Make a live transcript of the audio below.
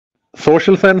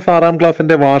Social science 6ാം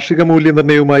ക്ലാസ്സിന്റെ വാർഷിക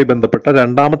മൂല്യനിർണ്ണയവുമായി ബന്ധപ്പെട്ട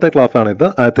രണ്ടാമത്തെ ക്ലാസ്സാണിത്.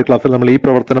 ആദ്യത്തെ ക്ലാസ്സിൽ നമ്മൾ ഈ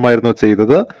പ്രവർത്തനമായിരുന്നു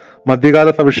ചെയ്തത്. മധ്യകാല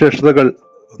സവിശേഷതകൾ,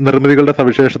 നിർമ്മിതികളുടെ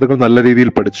സവിശേഷതകൾ നല്ല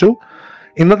രീതിയിൽ പഠിച്ചു.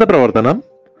 ഇന്നത്തെ പ്രവർത്തനം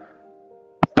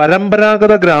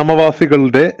പരമ്പരാഗത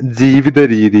ഗ്രാമവാസികളുടെ ജീവിത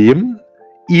രീതിയും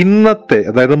ഇന്നത്തെ,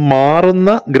 അതായത് മാറുന്ന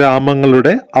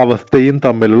ഗ്രാമങ്ങളുടെ അവസ്ഥയും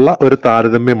തമ്മിലുള്ള ഒരു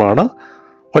താരതമ്യമാണ്.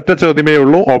 ഒറ്റ ചോദ്യമേ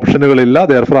ഉള്ളൂ, ഓപ്ഷനുകളില്ല.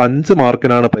 therefore 5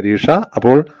 മാർക്കിനാണ് പരീക്ഷ.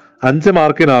 അപ്പോൾ 5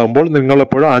 മാർക്കിനാകുമ്പോൾ നിങ്ങൾ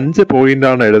എപ്പോഴും 5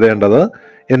 പോയിന്റാണ് എഴുതേണ്ടത്.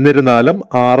 എന്നിരുന്നാലും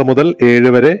 6 മുതൽ 7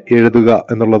 വരെ എഴുതുക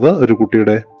എന്നുള്ളത് ഒരു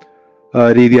കുട്ടിയുടെ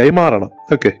രീതിയായി മാറണം.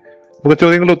 ഓക്കെ, നമുക്ക്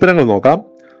ചോദ്യങ്ങളുടെ ഉത്തരങ്ങൾ നോക്കാം.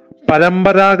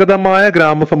 പരമ്പരാഗതമായ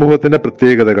ഗ്രാമസമൂഹത്തിന്റെ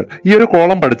പ്രത്യേകതകൾ. ഈ ഒരു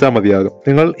കോളം പഠിച്ചാൽ മതിയാകും.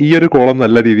 നിങ്ങൾ ഈ ഒരു കോളം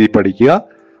നല്ല രീതിയിൽ പഠിക്കുക.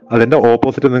 അതിന്റെ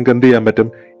ഓപ്പോസിറ്റ് നിങ്ങൾക്ക് എന്ത് ചെയ്യാൻ പറ്റും?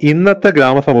 ഇന്നത്തെ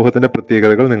ഗ്രാമസമൂഹത്തിന്റെ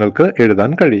പ്രത്യേകതകൾ നിങ്ങൾക്ക്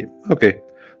എഴുതാൻ കഴിയും. ഓക്കെ,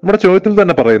 നമ്മുടെ ചോദ്യത്തിൽ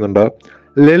തന്നെ പറയുന്നുണ്ട്,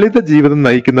 ലളിത ജീവിതം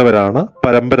നയിക്കുന്നവരാണ്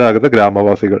പരമ്പരാഗത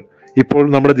ഗ്രാമവാസികൾ. ഇപ്പോൾ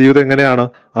നമ്മുടെ ജീവിതം എങ്ങനെയാണ്?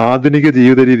 ആധുനിക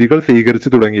ജീവിത രീതികൾ സ്വീകരിച്ചു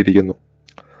തുടങ്ങിയിരിക്കുന്നു.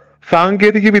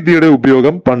 സാങ്കേതിക വിദ്യയുടെ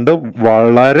ഉപയോഗം പണ്ട്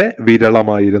വളരെ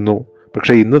വിരളമായിരുന്നു.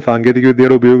 പക്ഷെ ഇന്ന് സാങ്കേതിക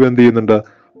വിദ്യയുടെ ഉപയോഗം എന്ത് ചെയ്യുന്നുണ്ട്?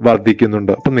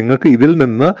 വർദ്ധിക്കുന്നുണ്ട്. അപ്പൊ നിങ്ങൾക്ക് ഇതിൽ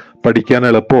നിന്ന് പഠിക്കാൻ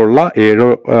എളുപ്പമുള്ള 6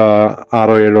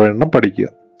 7 എണ്ണം പഠിക്കുക.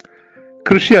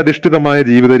 കൃഷി അധിഷ്ഠിതമായ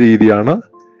ജീവിത രീതിയാണ്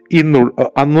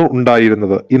അന്ന്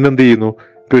ഉണ്ടായിരുന്നത്. ഇന്നെന്ത് ചെയ്യുന്നു?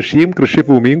 കൃഷിയും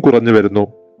കൃഷിഭൂമിയും കുറഞ്ഞു വരുന്നു.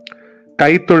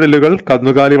 കൈത്തൊഴിലുകൾ,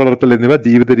 കന്നുകാലി വളർത്തൽ എന്നിവ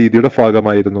ജീവിത രീതിയുടെ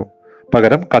ഭാഗമായിരുന്നു.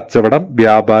 പകരം കച്ചവടം,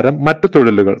 വ്യാപാരം, മറ്റു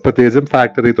തൊഴിലുകൾ, പ്രത്യേകിച്ചും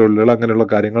ഫാക്ടറി തൊഴിലുകൾ, അങ്ങനെയുള്ള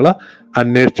കാര്യങ്ങൾ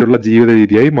അന്വേഷിച്ചുള്ള ജീവിത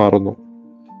രീതിയായി മാറുന്നു.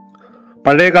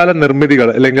 പഴയകാല നിർമ്മിതികൾ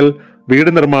അല്ലെങ്കിൽ വീട്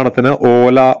നിർമ്മാണത്തിന്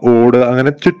ഓല, ഓട്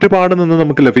അങ്ങനെ ചുറ്റുപാട് നിന്ന്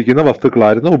നമുക്ക് ലഭിക്കുന്ന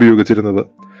വസ്തുക്കളായിരുന്നു ഉപയോഗിച്ചിരുന്നത്.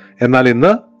 എന്നാൽ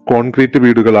ഇന്ന് കോൺക്രീറ്റ്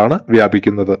വീടുകളാണ്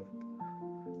വ്യാപിക്കുന്നത്.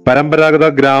 പരമ്പരാഗത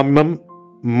ഗ്രാമം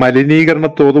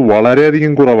മലിനീകരണത്തോത്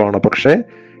വളരെയധികം കുറവാണ്. പക്ഷെ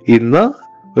ഇന്ന്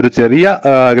ഒരു ചെറിയ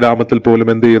ഗ്രാമത്തിൽ പോലും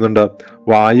എന്ത് ചെയ്യുന്നുണ്ട്?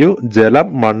 വായു, ജലം,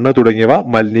 മണ്ണ് തുടങ്ങിയവ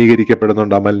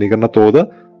മലിനീകരിക്കപ്പെടുന്നുണ്ട്. ആ മലിനീകരണ തോത്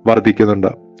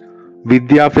വർദ്ധിക്കുന്നുണ്ട്.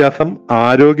 വിദ്യാഭ്യാസം,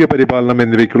 ആരോഗ്യ പരിപാലനം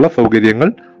എന്നിവയ്ക്കുള്ള സൗകര്യങ്ങൾ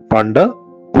പണ്ട്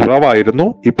കുറവായിരുന്നു.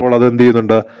 ഇപ്പോൾ അത് എന്ത്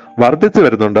ചെയ്യുന്നുണ്ട്? വർദ്ധിച്ചു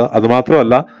വരുന്നുണ്ട്.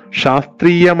 അതുമാത്രമല്ല,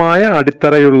 ശാസ്ത്രീയമായ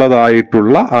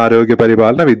അടിത്തറയുള്ളതായിട്ടുള്ള ആരോഗ്യ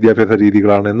പരിപാലന വിദ്യാഭ്യാസ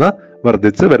രീതികളാണ് ഇന്ന്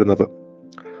വർദ്ധിച്ചു വരുന്നത്.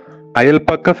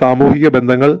 അയൽപ്പക്ക സാമൂഹിക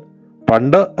ബന്ധങ്ങൾ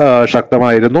പണ്ട്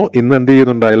ശക്തമായിരുന്നു. ഇന്ന് എന്ത്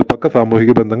ചെയ്യുന്നുണ്ട്? അയൽപ്പക്ക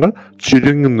സാമൂഹിക ബന്ധങ്ങൾ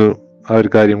ചുരുങ്ങുന്നു. ആ ഒരു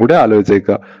കാര്യം കൂടി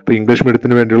ആലോചിച്ചേക്കുക. ഇപ്പൊ ഇംഗ്ലീഷ്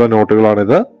മീഡിയത്തിന് വേണ്ടിയുള്ള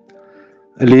നോട്ടുകളാണിത്.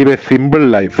 ലീവ് എ സിമ്പിൾ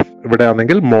ലൈഫ്, ഇവിടെ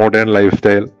ആണെങ്കിൽ modern life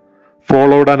style.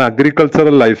 Followed an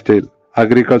agricultural life style,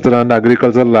 agriculture and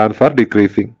agricultural lands are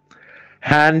decreasing.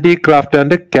 Handicraft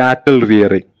and cattle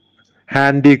rearing.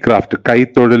 Handicraft,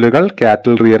 കൈത്തൊഴിലുകൾ,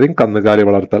 cattle rearing, കന്നുകാലി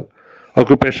വളർത്തൽ.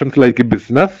 Occupations like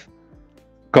business,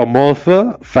 commerce,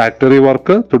 factory work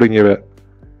തുടങ്ങിയവ.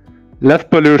 Less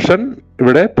pollution,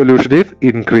 ഇവിടെ pollution is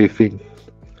increasing.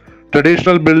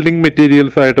 Traditional building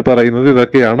materials ആയിട്ട് പറയുന്നത്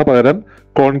ഇതൊക്കെയാണ്. പകരം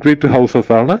concrete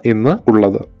houses ആണ് ഇന്ന്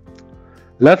ഉള്ളത്.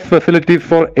 Less facilities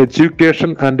for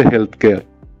education and health care.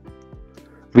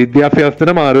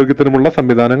 വിദ്യാഭ്യാസത്തിനും ആരോഗ്യത്തിനുമുള്ള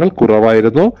സംവിധാനങ്ങൾ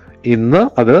കുറവായിരുന്നു. ഇന്ന്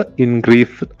അത്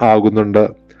ഇൻക്രീസ് ആകുന്നുണ്ട്.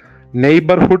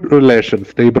 നെയ്ബർഹുഡ്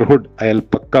റിലേഷൻസ്, നെയ്ബർഹുഡ്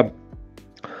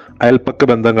അയൽപ്പക്ക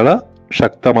ബന്ധങ്ങള്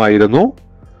ശക്തമായിരുന്നു.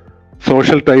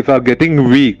 Social ties are getting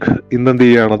week. ഇന്ന് എന്ത്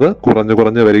ചെയ്യുകയാണത്?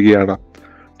 കുറഞ്ഞു വരികയാണ്.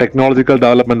 Technological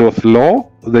development was law,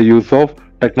 the use of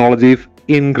technologies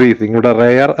increasing. ഇവിടെ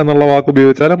റെയർ എന്നുള്ള വാക്ക്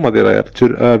ഉപയോഗിച്ചാലും മതി. റെയർ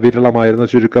വിരളമായിരുന്നു,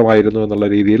 ചുരുക്കമായിരുന്നു എന്നുള്ള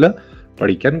രീതിയിൽ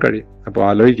പഠിക്കാൻ കഴിയും. അപ്പോൾ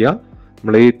ആലോചിക്കുക,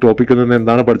 നമ്മൾ ഈ ടോപ്പിക്കിൽ നിന്ന്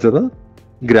എന്താണ് പഠിച്ചത്?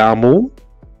 ഗ്രാമവും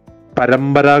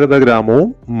പരമ്പരാഗത ഗ്രാമവും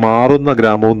മാറുന്ന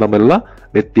ഗ്രാമവും തമ്മിലുള്ള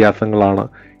വ്യത്യാസങ്ങളാണ്.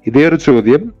 ഇതേ ഒരു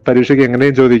ചോദ്യം പരീക്ഷയ്ക്ക്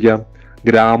എങ്ങനെയും ചോദിക്കാം.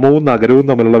 ഗ്രാമവും നഗരവും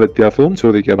തമ്മിലുള്ള വ്യത്യാസവും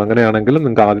ചോദിക്കാം. അങ്ങനെയാണെങ്കിൽ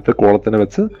നിങ്ങൾക്ക് ആദ്യത്തെ കോളത്തിനെ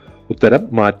വെച്ച് ഉത്തരം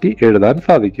മാറ്റി എഴുതാൻ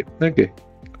സാധിക്കും. ഓക്കെ,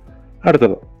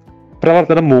 അടുത്തത്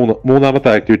പ്രവർത്തനം 3,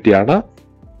 മൂന്നാമത്തെ ആക്ടിവിറ്റിയാണ്.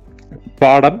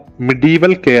 പാഠം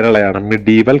മിഡീവൽ കേരളയാണ്.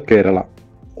 Medieval Kerala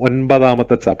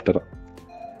 9ാമത്തെ chapter.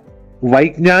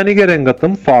 വൈജ്ഞാനിക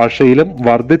രംഗത്തും ഭാഷയിലും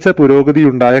വർദ്ധിച്ച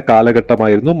പുരോഗതിയുണ്ടായ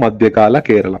കാലഘട്ടമായിരുന്നു മധ്യകാല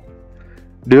Keralam.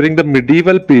 During the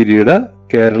medieval period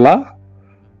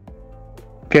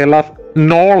Kerala's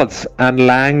knowledge and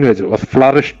language was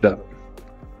flourished.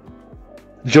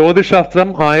 ജ്യോതിശാസ്ത്രം,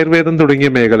 ആയുർവേദം തുടങ്ങിയ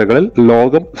മേഖലകളിൽ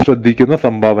ലോകം ശ്രദ്ധിക്കുന്ന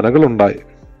സംഭാവനകൾ ഉണ്ടായി.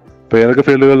 ഇപ്പൊ ഏതൊക്കെ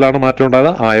ഫീൽഡുകളിലാണ് മാറ്റം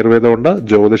ഉണ്ടായത്? ആയുർവേദമുണ്ട്,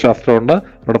 ജ്യോതിശാസ്ത്രമുണ്ട്,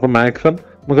 അതോടൊപ്പം മാക്സും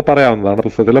നമുക്ക് പറയാവുന്നതാണ്.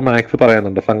 പുസ്തകത്തിൽ മാക്സ്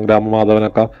പറയുന്നുണ്ട്. സംഗ്രാമ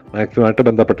മാധവനൊക്കെ മാക്സുമായിട്ട്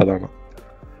ബന്ധപ്പെട്ടതാണ്.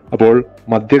 അപ്പോൾ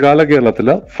മധ്യകാല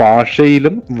കേരളത്തില്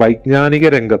ഭാഷയിലും വൈജ്ഞാനിക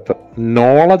രംഗത്ത്,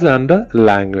 നോളജ് ആൻഡ്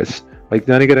ലാംഗ്വേജ്,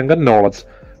 വൈജ്ഞാനിക രംഗം നോളജ്.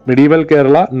 മിഡീവൽ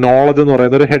കേരള നോളജ് എന്ന്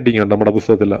പറയുന്ന ഒരു ഹെഡിങ് ഉണ്ട് നമ്മുടെ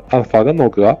പുസ്തകത്തിൽ. ആ ഭാഗം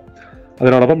നോക്കുക.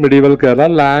 അതിനോടൊപ്പം medieval Kerala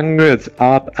language,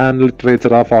 art and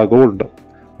literature ആ ഭാഗവും ഉണ്ട്.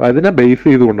 അതിനെ ബേസ്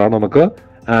ചെയ്തുകൊണ്ടാണ് നമുക്ക്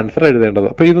ആൻസർ എഴുതേണ്ടത്.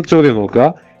 അപ്പൊ ഇത് ചോദ്യം നോക്കുക.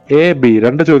 എ ബി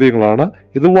രണ്ട് ചോദ്യങ്ങളാണ്.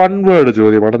 ഇത് 1 വേർഡ്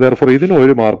ചോദ്യമാണ്. therefore ഇതിന്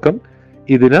 1 മാർക്കും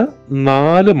ഇതിന്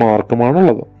 4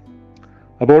 മാർക്കുമാണുള്ളത്.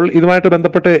 അപ്പോൾ ഇതുമായിട്ട്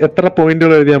ബന്ധപ്പെട്ട് എത്ര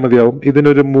പോയിന്റുകൾ എഴുതിയാൽ മതിയാവും?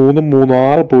 ഇതിനൊരു 3 3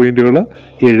 6 പോയിന്റുകൾ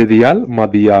എഴുതിയാൽ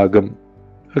മതിയാകും.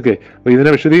 ഓക്കെ, അപ്പൊ ഇതിനെ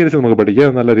വിശദീകരിച്ച് നമുക്ക്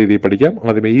പഠിക്കാം, നല്ല രീതിയിൽ പഠിക്കാം.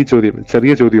 ആദ്യമേ ഈ ചോദ്യം,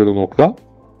 ചെറിയ ചോദ്യം ഒന്ന് നോക്കുക.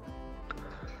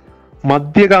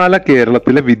 മധ്യകാല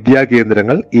കേരളത്തിലെ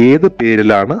വിദ്യാകേന്ദ്രങ്ങൾ ഏത്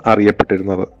പേരിലാണ്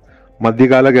അറിയപ്പെട്ടിരുന്നത്?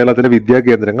 മധ്യകാല കേരളത്തിലെ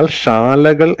വിദ്യാകേന്ദ്രങ്ങൾ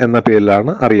ശാലകൾ എന്ന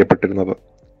പേരിലാണ് അറിയപ്പെട്ടിരുന്നത്.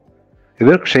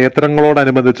 ഇത്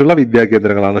ക്ഷേത്രങ്ങളോടനുബന്ധിച്ചുള്ള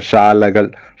വിദ്യാകേന്ദ്രങ്ങളാണ് ശാലകൾ.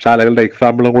 ശാലകളുടെ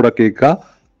എക്സാമ്പിളും കൂടെ കേൾക്കുക.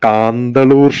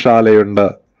 കാന്തളൂർ ശാലയുണ്ട്,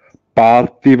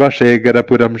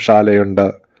 പാർത്ഥിവശേഖരപുരം ശാലയുണ്ട്.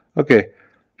 ഓക്കെ,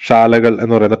 ശാലകൾ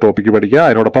എന്ന് പറയുന്ന ടോപ്പിക്ക് പഠിക്കുക.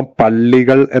 അതിനോടൊപ്പം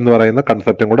പള്ളികൾ എന്ന് പറയുന്ന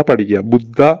കൺസെപ്റ്റും കൂടെ പഠിക്കുക.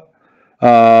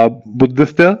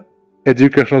 ബുദ്ധിസ്റ്റ്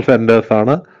എഡ്യൂക്കേഷണൽ സെന്റേഴ്സ്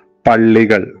ആണ്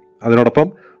പള്ളികൾ. അതിനോടൊപ്പം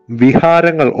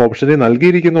വിഹാരങ്ങൾ ഓപ്ഷനിൽ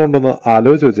നൽകിയിരിക്കുന്നുണ്ടെന്ന്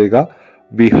ആലോചിച്ച് വെച്ചേക്കുക.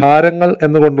 വിഹാരങ്ങൾ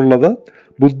എന്നുകൊണ്ടുള്ളത്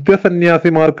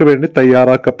ബുദ്ധസന്യാസിമാർക്ക് വേണ്ടി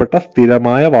തയ്യാറാക്കപ്പെട്ട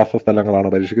സ്ഥിരമായ വാസസ്ഥലങ്ങളാണ്.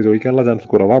 പരീക്ഷയ്ക്ക് ചോദിക്കാനുള്ള ചാൻസ്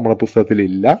കുറവാണ്, നമ്മുടെ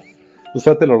പുസ്തകത്തിലില്ല.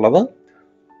 പുസ്തകത്തിലുള്ളത്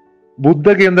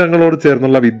ബുദ്ധകേന്ദ്രങ്ങളോട്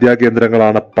ചേർന്നുള്ള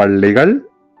വിദ്യാകേന്ദ്രങ്ങളാണ് പള്ളികൾ,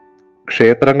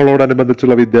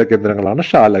 ക്ഷേത്രങ്ങളോടനുബന്ധിച്ചുള്ള വിദ്യാകേന്ദ്രങ്ങളാണ്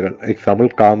ശാലകൾ. എക്സാമ്പിൾ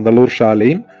കാന്തളൂർ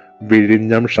ശാലയും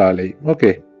വിഴിഞ്ഞം ശാലയും.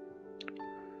 ഓക്കെ,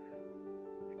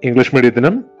 ഇംഗ്ലീഷ്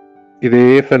മീഡിയത്തിനും ഇതേ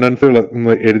സെന്റൻസുകൾ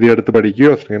എഴുതിയെടുത്ത്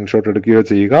പഠിക്കുകയോ സ്ക്രീൻഷോട്ട് എടുക്കുകയോ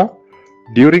ചെയ്യുക.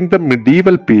 During the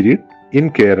medieval period in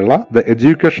Kerala, the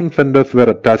education centers were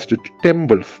attached to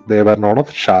temples. They were known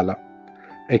as Shala.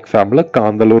 Example,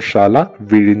 Kandalur Shala,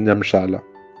 Vidinyam Shala.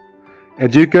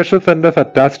 Education centers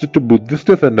attached to Buddhist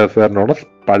centers were known as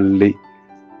Palli.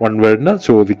 One word na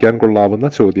ചോദിക്കാൻ കൊള്ളാവുന്ന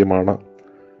ചോദ്യമാണ്.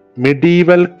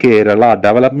 Medieval Kerala,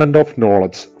 development of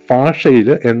knowledge. ഭാഷയിൽ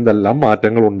എന്തെല്ലാം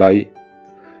മാറ്റങ്ങൾ ഉണ്ടായി?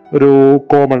 ഒരു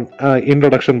common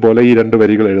introduction പോലെ ഈ 2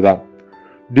 വരികൾ എഴുതാം.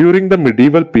 During the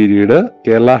medieval period,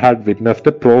 Kerala had witnessed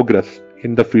a progress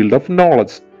in the field of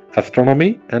knowledge, astronomy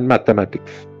and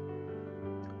mathematics.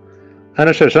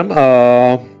 അതിനുശേഷം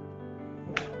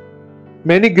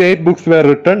many great books were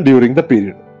written during the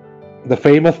period. The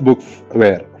famous books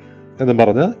were എന്ന്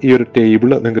പറഞ്ഞ് ഈ ഒരു table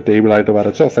നിങ്ങൾക്ക് ടേബിൾ ആയിട്ട്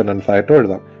വരച്ചോ sentence ആയിട്ടോ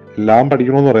എഴുതാം. എല്ലാം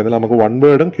പഠിക്കണമെന്ന് പറയുന്നില്ല, നമുക്ക് 1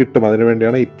 വേർഡും കിട്ടും.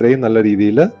 അതിനുവേണ്ടിയാണ് ഇത്രയും നല്ല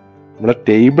രീതിയിൽ നമ്മുടെ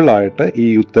ടേബിൾ ആയിട്ട് ഈ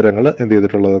ഉത്തരങ്ങൾ എന്ത്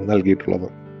ചെയ്തിട്ടുള്ളത്, നൽകിയിട്ടുള്ളത്.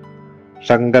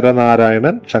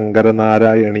 ശങ്കരനാരായണൻ,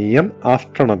 ശങ്കരനാരായണീയം,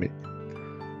 ആസ്ട്രോണമി.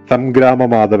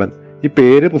 സംഗ്രാമമാധവൻ, ഈ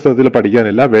പേര് പുസ്തകത്തിൽ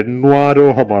പഠിക്കാനില്ല,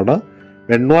 വെണ്വാരോഹമാണ്.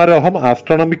 വെണ്വാരോഹം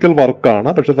ആസ്ട്രോണമിക്കൽ വർക്കാണ്,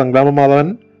 പക്ഷെ സംഗ്രാമമാധവൻ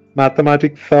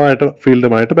മാത്തമാറ്റിക്സ്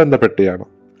ഫീൽഡുമായിട്ട് ബന്ധപ്പെട്ടിയാണ്.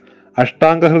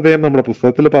 അഷ്ടാംഗഹൃദയം നമ്മുടെ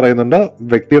പുസ്തകത്തിൽ പറയുന്നുണ്ട്,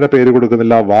 വ്യക്തിയുടെ പേര്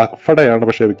കൊടുക്കുന്നില്ല, വാഗ്ഫടയാണ്,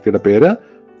 പക്ഷെ വ്യക്തിയുടെ പേര്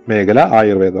മേഖല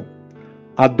ആയുർവേദം.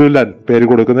 അതുലൻ പേര്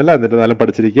കൊടുക്കുന്നില്ല, എന്നിരുന്നാലും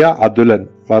പഠിച്ചിരിക്കുക. അതുലൻ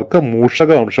വർക്ക്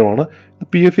മൂഷക വംശമാണ്.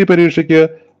 PSC പരീക്ഷയ്ക്ക്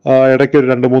ഇടയ്ക്ക് ഒരു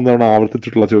 2-3 തവണ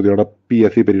ആവർത്തിച്ചിട്ടുള്ള ചോദ്യമാണ്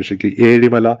PSC പരീക്ഷയ്ക്ക്.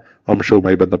 ഏഴിമല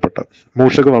വംശവുമായി ബന്ധപ്പെട്ട്.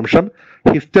 മൂഷക വംശം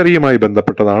ഹിസ്റ്ററിയുമായി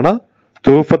ബന്ധപ്പെട്ടതാണ്.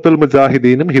 തൂഫത്തുൽ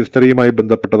മുജാഹിദീനും ഹിസ്റ്ററിയുമായി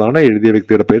ബന്ധപ്പെട്ടതാണ്. എഴുതിയ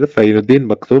വ്യക്തിയുടെ പേര് സൈനുദ്ദീൻ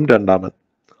മക്സൂം രണ്ടാമൻ.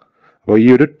 അപ്പോൾ ഈ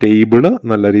ഒരു ടേബിള്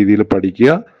നല്ല രീതിയിൽ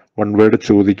പഠിക്കുക. 1 വേർഡ്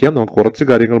ചോദിക്കാം. നമുക്ക് കുറച്ച്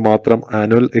കാര്യങ്ങൾ മാത്രം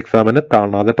ആനുവൽ എക്സാമിന്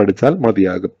കാണാതെ പഠിച്ചാൽ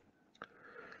മതിയാകും.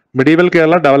 Medieval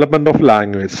Kerala development of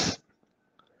language.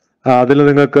 അതിൽ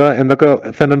നിങ്ങൾക്ക് എന്തൊക്കെ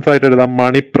സെന്റൻസ് ആയിട്ട് എഴുതാം?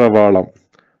 മണിപ്രവാളം.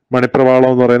 മണിപ്രവാളം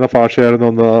എന്ന് പറയുന്ന ഭാഷയായിരുന്നു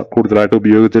ഒന്ന് കൂടുതലായിട്ട്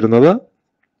ഉപയോഗിച്ചിരുന്നത്.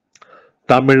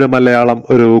 തമിഴ് മലയാളം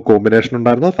ഒരു കോമ്പിനേഷൻ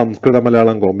ഉണ്ടായിരുന്നു, സംസ്കൃത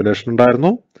മലയാളം കോമ്പിനേഷൻ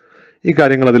ഉണ്ടായിരുന്നു. ഈ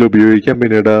കാര്യങ്ങൾ അതിൽ ഉപയോഗിക്കാം.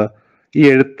 പിന്നീട് ഈ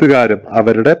എഴുത്തുകാരും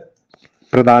അവരുടെ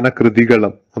പ്രധാന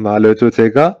കൃതികളും ഒന്ന് ആലോചിച്ച്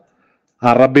വെച്ചേക്കുക.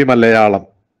 അറബി മലയാളം,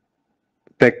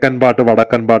 തെക്കൻ പാട്ട്,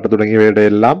 വടക്കൻ പാട്ട് തുടങ്ങിയവയുടെ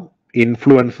എല്ലാം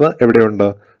ഇൻഫ്ലുവൻസ് എവിടെയുണ്ട്?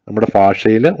 നമ്മുടെ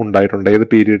ഭാഷയിൽ ഉണ്ടായിട്ടുണ്ട്. ഏത്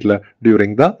പീരീഡില്?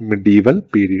 During the medieval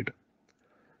period.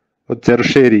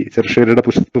 ചെറുശ്ശേരിയുടെ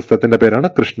പുസ്തകത്തിന്റെ പേരാണ്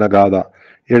കൃഷ്ണഗാഥ.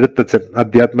 എഴുത്തച്ഛൻ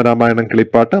അധ്യാത്മരാമായണം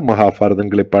കിളിപ്പാട്ട്, മഹാഭാരതം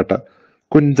കിളിപ്പാട്ട്.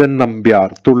 കുഞ്ചൻ നമ്പ്യാർ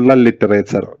തുള്ളൽ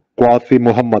ലിറ്ററേച്ചർ. ക്വാസി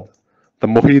മുഹമ്മദ്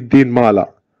മൊഹീദ്ദീൻ മാല.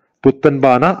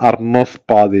 പുത്തൻപാന അർണോസ്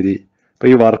പാതിരി. അപ്പൊ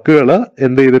ഈ വർക്കുകൾ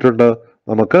എന്ത് ചെയ്തിട്ടുണ്ട്?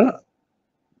 നമുക്ക്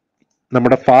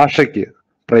നമ്മുടെ ഭാഷയ്ക്ക്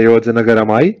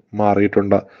പ്രയോജനകരമായി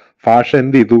മാറിയിട്ടുണ്ട്. ഭാഷ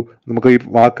എന്ത് ചെയ്തു? നമുക്ക് ഈ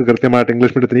വാക്ക് കൃത്യമായിട്ട്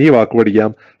ഇംഗ്ലീഷ് മീഡിയത്തിന് ഈ വാക്ക്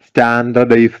പഠിക്കാം.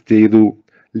 സ്റ്റാൻഡർഡൈസ് ചെയ്തു.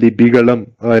 ലിപികളും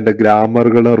അതിന്റെ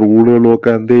ഗ്രാമറുകളും റൂളുകളും ഒക്കെ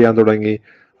എന്ത് ചെയ്യാൻ തുടങ്ങി?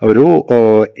 ഒരു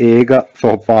ഏക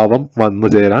സ്വഭാവം വന്നു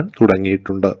ചേരാൻ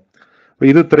തുടങ്ങിയിട്ടുണ്ട്. അപ്പൊ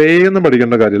ഇത് ഇത്രയൊന്നും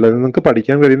പഠിക്കേണ്ട കാര്യമില്ല. നിങ്ങൾക്ക്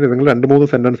പഠിക്കാൻ കഴിയുന്നത് നിങ്ങൾ 2-3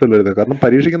 സെന്റൻസുകൾ എഴുതുക. കാരണം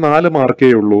പരീക്ഷയ്ക്ക് 4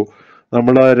 മാർക്കേ ഉള്ളൂ.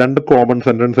 നമ്മൾ 2 കോമൺ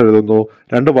സെന്റൻസ് എഴുതുന്നു,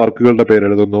 2 വർക്കുകളുടെ പേര്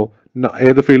എഴുതുന്നു.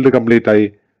 ഏത് ഫീൽഡ് കംപ്ലീറ്റ് ആയി?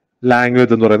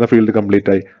 ലാംഗ്വേജ് എന്ന് പറയുന്ന ഫീൽഡ് കംപ്ലീറ്റ്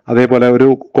ആയി. അതേപോലെ ഒരു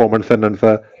കോമൺ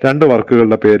സെന്റൻസ്, 2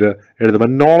 വർക്കുകളുടെ പേര്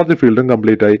എഴുതുമ്പോൾ നോളജ് ഫീൽഡും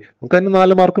കംപ്ലീറ്റ് ആയി. നമുക്ക് അതിന്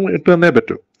 4 മാർക്കും ഇട്ട് തന്നേ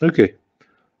പറ്റൂ. ഓക്കെ,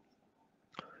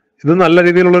 ഇത് നല്ല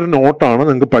രീതിയിലുള്ളൊരു നോട്ടാണ്.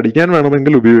 നിങ്ങൾക്ക് പഠിക്കാൻ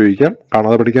വേണമെങ്കിൽ ഉപയോഗിക്കാം.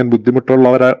 കാണാതെ പഠിക്കാൻ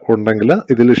ബുദ്ധിമുട്ടുള്ളവർ ഉണ്ടെങ്കിൽ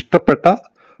ഇതിൽ ഇഷ്ടപ്പെട്ട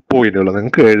പോയിന്റുകൾ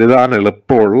നിങ്ങൾക്ക് എഴുതാൻ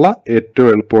എളുപ്പമുള്ള ഏറ്റവും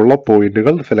എളുപ്പമുള്ള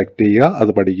പോയിന്റുകൾ സെലക്ട് ചെയ്യുക,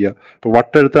 അത് പഠിക്കുക. ഇപ്പൊ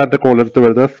വട്ടെഴുത്താന്റെ കോലെടുത്ത്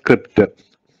എഴുതുക സ്ക്രിപ്റ്റ്,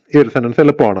 ഈ ഒരു സെന്റൻസ്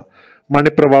എളുപ്പമാണ്.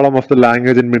 Manipravalam of the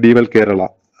language in medieval Kerala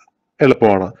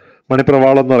എളുപ്പമാണ്.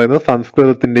 മണിപ്രവാളം എന്ന് പറയുന്നത്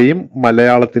സംസ്കൃതത്തിന്റെയും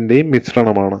മലയാളത്തിന്റെയും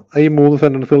മിശ്രണമാണ്. ഈ 3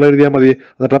 സെന്റൻസുകൾ എഴുതിയാൽ മതി.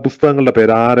 എന്നിട്ട് ആ പുസ്തകങ്ങളുടെ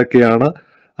പേര്, ആരൊക്കെയാണ്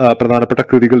പ്രധാനപ്പെട്ട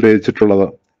കൃതികൾ രചിച്ചിട്ടുള്ളത്,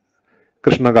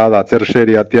 കൃഷ്ണഗാഥ,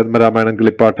 ചെറുശ്ശേരി, അധ്യാത്മരാമായണം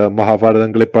കിളിപ്പാട്ട്, മഹാഭാരതം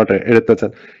കിളിപ്പാട്ട്,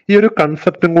 എഴുത്തച്ഛൻ, ഈ ഒരു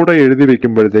കൺസെപ്റ്റും കൂടെ എഴുതി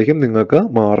വെക്കുമ്പോഴത്തേക്കും നിങ്ങൾക്ക്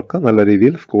മാർക്ക് നല്ല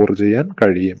രീതിയിൽ സ്കോർ ചെയ്യാൻ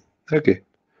കഴിയും. ഓക്കെ,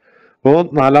 അപ്പോൾ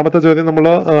 4ാമത്തെ ചോദ്യം നമ്മൾ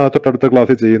തൊട്ടടുത്ത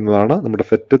ക്ലാസ്സിൽ ചെയ്യുന്നതാണ്. നമ്മുടെ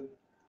സെറ്റ്